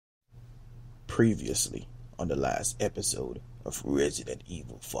Previously on the last episode of Resident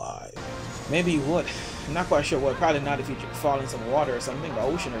Evil 5. Maybe he would. I'm not quite sure what. Probably not if you fall in some water or something, the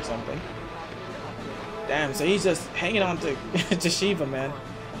ocean or something. Damn, so he's just hanging on to, to Shiva, man.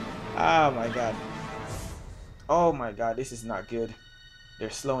 Oh my god. Oh my god, this is not good. They're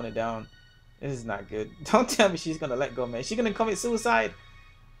slowing it down. This is not good. Don't tell me she's gonna let go, man. She's gonna commit suicide.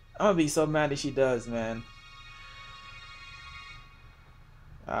 I'm gonna be so mad if she does, man.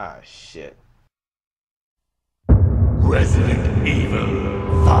 Ah, shit. Resident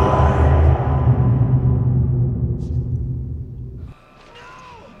Evil 5.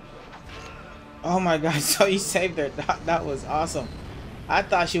 Oh my god, so he saved her. That was awesome. I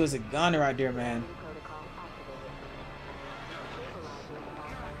thought she was a gunner right there, man.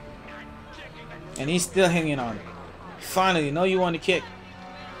 And he's still hanging on. Finally, no, you want to kick.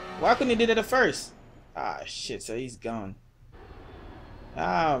 Why couldn't he do that at first? Ah, shit, so he's gone.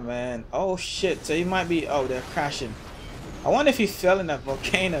 Oh, man. Oh, shit, so he might be... Oh, they're crashing. I wonder if he fell in that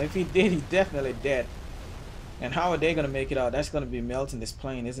volcano. If he did, he's definitely dead. And how are they going to make it out? That's going to be melting this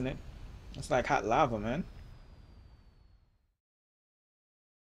plane, isn't it? It's like hot lava, man.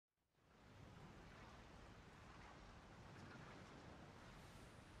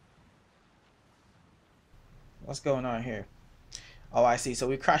 What's going on here? Oh, I see. So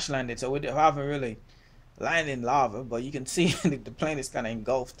we crash landed. So we haven't really landed in lava, but you can see the plane is kind of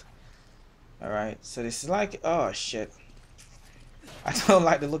engulfed. Alright, so this is like... Oh, shit. I don't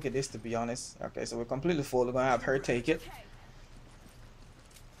like the look at this, to be honest. Okay, so we're completely full. We're going to have her take it.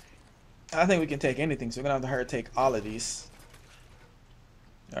 I think we can take anything, so we're going to have her take all of these.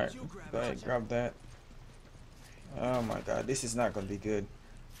 Alright, go ahead, grab that. Oh my god, this is not going to be good.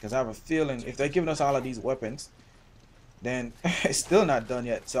 Because I have a feeling if they're giving us all of these weapons, then it's still not done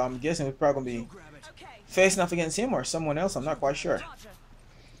yet. So I'm guessing we're probably going to be facing off against him or someone else. I'm not quite sure.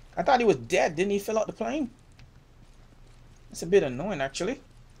 I thought he was dead. Didn't he fill out the plane? It's a bit annoying, actually.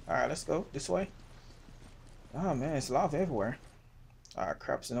 Alright, let's go this way. Oh man, it's lava everywhere. Ah,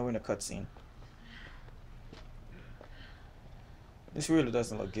 crap, so now we're in a cutscene. This really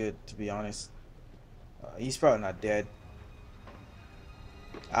doesn't look good, to be honest. He's probably not dead.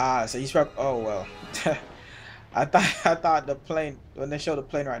 Ah, so he's probably... Oh, well. I thought the plane... When they showed the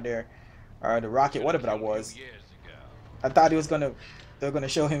plane right there, or the rocket, whatever that was, I thought he was gonna... They're gonna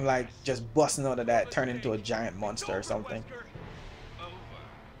show him, like, just busting out of that, turn into a giant monster or something.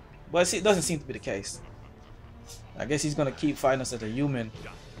 But see, it doesn't seem to be the case. I guess he's gonna keep fighting us as a human.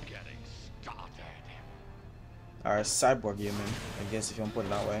 Or a cyborg human, I guess, if you want to put it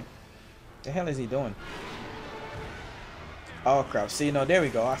that way. The hell is he doing? Oh crap, see, no, there we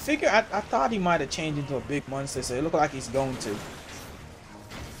go. I figured, I thought he might have changed into a big monster, so it looked like he's going to.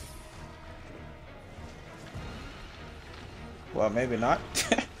 Well, maybe not.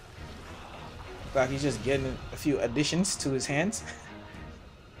 Looks like he's just getting a few additions to his hands.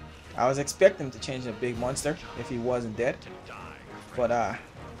 I was expecting him to change into a big monster if he wasn't dead. But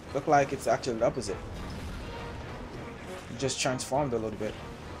look like it's actually the opposite. He just transformed a little bit.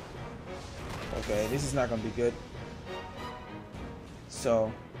 Okay, this is not gonna be good.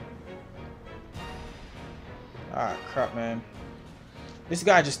 So, ah crap, man. This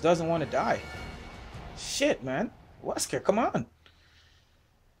guy just doesn't want to die. Shit, man. Wesker, come on.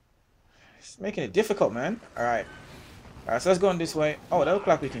 It's making it difficult, man. Alright. Alright, so let's go in this way. Oh, that looks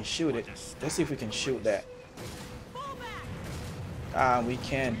like we can shoot it. Let's see if we can shoot that. Ah, we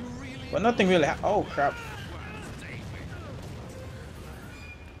can. But nothing really oh, crap.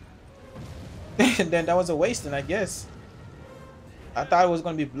 Then that was a waste, then I guess. I thought it was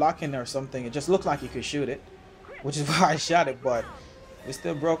going to be blocking or something. It just looked like you could shoot it, which is why I shot it, but it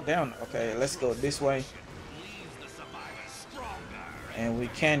still broke down. Okay, let's go this way. And we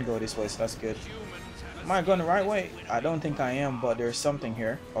can go this way, so that's good. Am I going the right way? I don't think I am, but there's something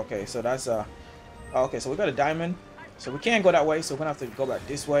here. Okay, so that's okay, so we got a diamond. So we can't go that way, so we're going to have to go back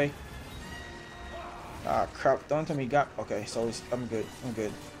this way. Ah, crap. Don't tell me got... Okay, so I'm good. I'm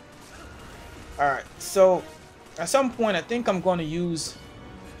good. Alright, so at some point, I think I'm going to use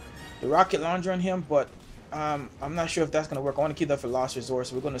the rocket launcher on him, but I'm not sure if that's going to work. I want to keep that for last resort,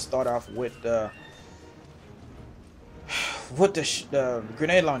 so we're going to start off with the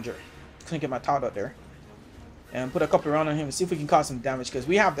grenade launcher. Couldn't get my thought out there. And put a couple rounds on him and see if we can cause some damage, because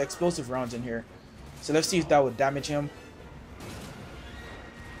we have the explosive rounds in here. So let's see if that would damage him.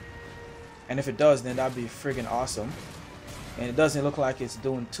 And if it does, then that'd be friggin' awesome. And it doesn't look like it's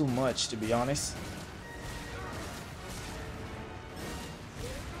doing too much, to be honest.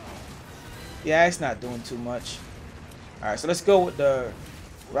 Yeah, it's not doing too much. Alright, so let's go with the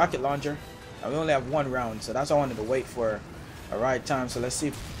rocket launcher. We only have one round, so that's why I wanted to wait for Alright, time. So let's see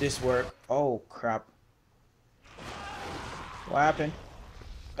if this work. Oh, crap. What happened?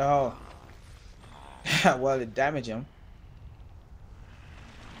 Oh. Well, it damaged him.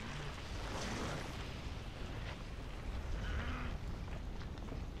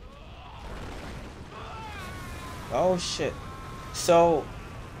 Oh, shit. So,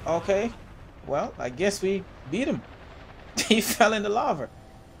 okay. Well, I guess we beat him. He fell in the lava.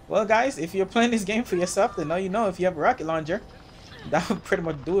 Well, guys, if you're playing this game for yourself, then you know if you have a rocket launcher, that would pretty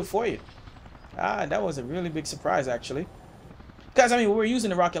much do it for you. That was a really big surprise, actually. Because I mean, we were using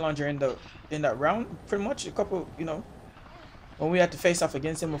the rocket launcher in that round, pretty much a couple, you know, when we had to face off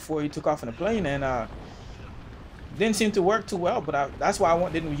against him before he took off in the plane, and didn't seem to work too well. But that's why I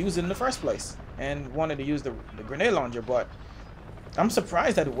didn't use it in the first place, and wanted to use the grenade launcher. But I'm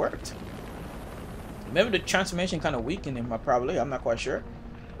surprised that it worked. Maybe the transformation kind of weakened him, probably. I'm not quite sure.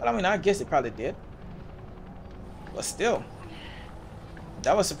 But I mean, I guess it probably did. But still,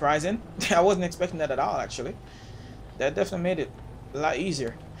 that was surprising. I wasn't expecting that at all, actually. That definitely made it a lot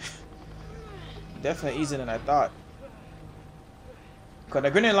easier. Definitely easier than I thought. Because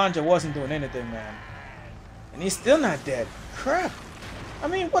the grenade launcher wasn't doing anything, man. And he's still not dead. Crap. I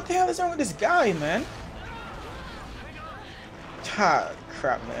mean, what the hell is wrong with this guy, man? Ah,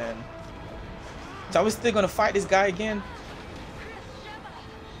 crap, man. So are we still gonna fight this guy again?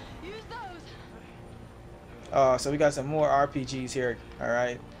 Oh, so we got some more RPGs here.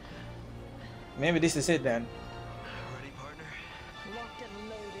 Alright. Maybe this is it then. Ready, partner? Locked and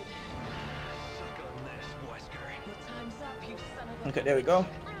loaded. Suck on this, Wesker. Your time's up, you son of a... Okay, there we go.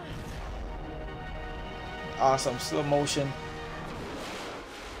 Awesome, slow motion.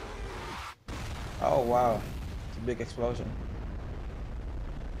 Oh wow, it's a big explosion.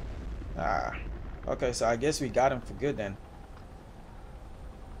 Okay, so I guess we got him for good then.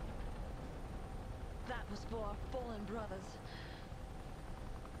 That was for our fallen brothers.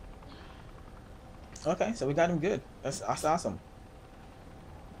 Okay, so we got him good. That's awesome.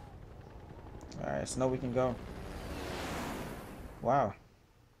 Alright, so now we can go. Wow.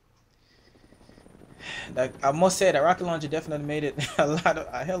 I must say that rocket launcher definitely made it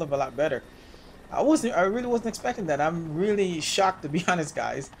a hell of a lot better. I really wasn't expecting that. I'm really shocked, to be honest,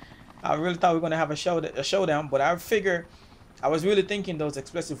 guys. I really thought we were gonna have a showdown, but I was really thinking those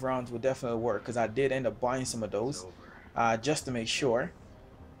explosive rounds would definitely work, because I did end up buying some of those just to make sure.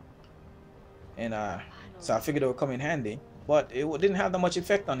 And so I figured it would come in handy, but it didn't have that much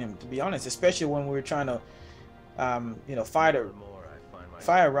effect on him, to be honest, especially when we were trying to you know, fire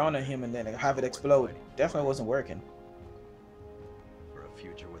around at him and then have it explode. Definitely wasn't working. For a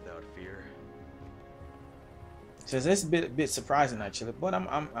future without fear. So it's a bit surprising, actually, but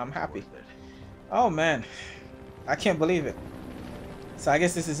I'm happy. Oh man, I can't believe it. So I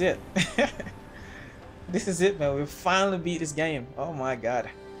guess this is it. This is it, man. We finally beat this game. Oh my god.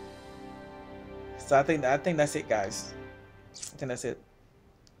 So I think that's it, guys. I think that's it.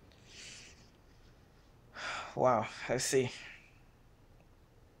 Wow. Let's see.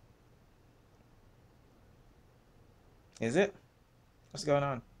 Is it? What's going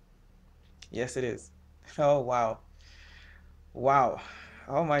on? Yes, it is. Oh wow. Wow.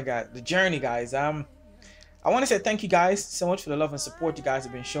 Oh my god. The journey, guys. I want to say thank you guys so much for the love and support you guys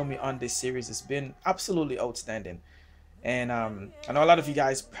have been showing me on this series. It's been absolutely outstanding. And I know a lot of you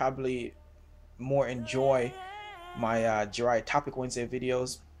guys probably more enjoy my July Topic Wednesday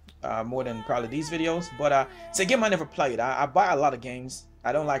videos more than probably these videos. But it's a game I never played. I buy a lot of games.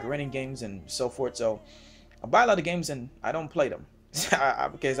 I don't like renting games and so forth. So I buy a lot of games and I don't play them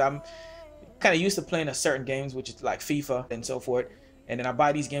because I'm kind of used to playing a certain games, which is like FIFA and so forth. And then I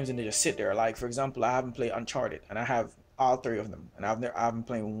buy these games and they just sit there. Like, for example, I haven't played Uncharted, and I have all 3 of them, and I haven't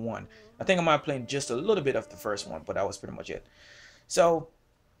played one. I think I might have played just a little bit of the first one, but that was pretty much it. So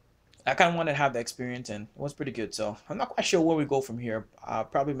I kind of wanted to have the experience, and it was pretty good. So I'm not quite sure where we go from here. I'll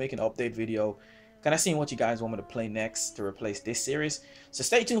probably make an update video, kind of seeing what you guys want me to play next to replace this series. So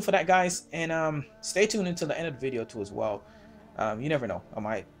stay tuned for that, guys, and stay tuned until the end of the video too as well. You never know, I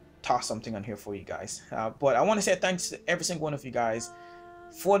might toss something on here for you guys. But I want to say thanks to every single one of you guys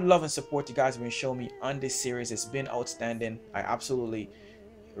for the love and support you guys have been showing me on this series. It's been outstanding. I absolutely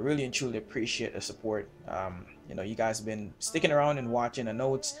really and truly appreciate the support. You know, you guys have been sticking around and watching. I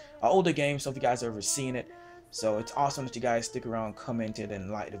know it's an older game, some of you guys have ever seen it, so it's awesome that you guys stick around, commented,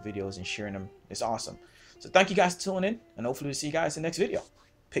 and like the videos and sharing them. It's awesome. So thank you guys for tuning in, and hopefully we'll see you guys in the next video.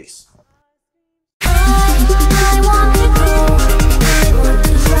 Peace.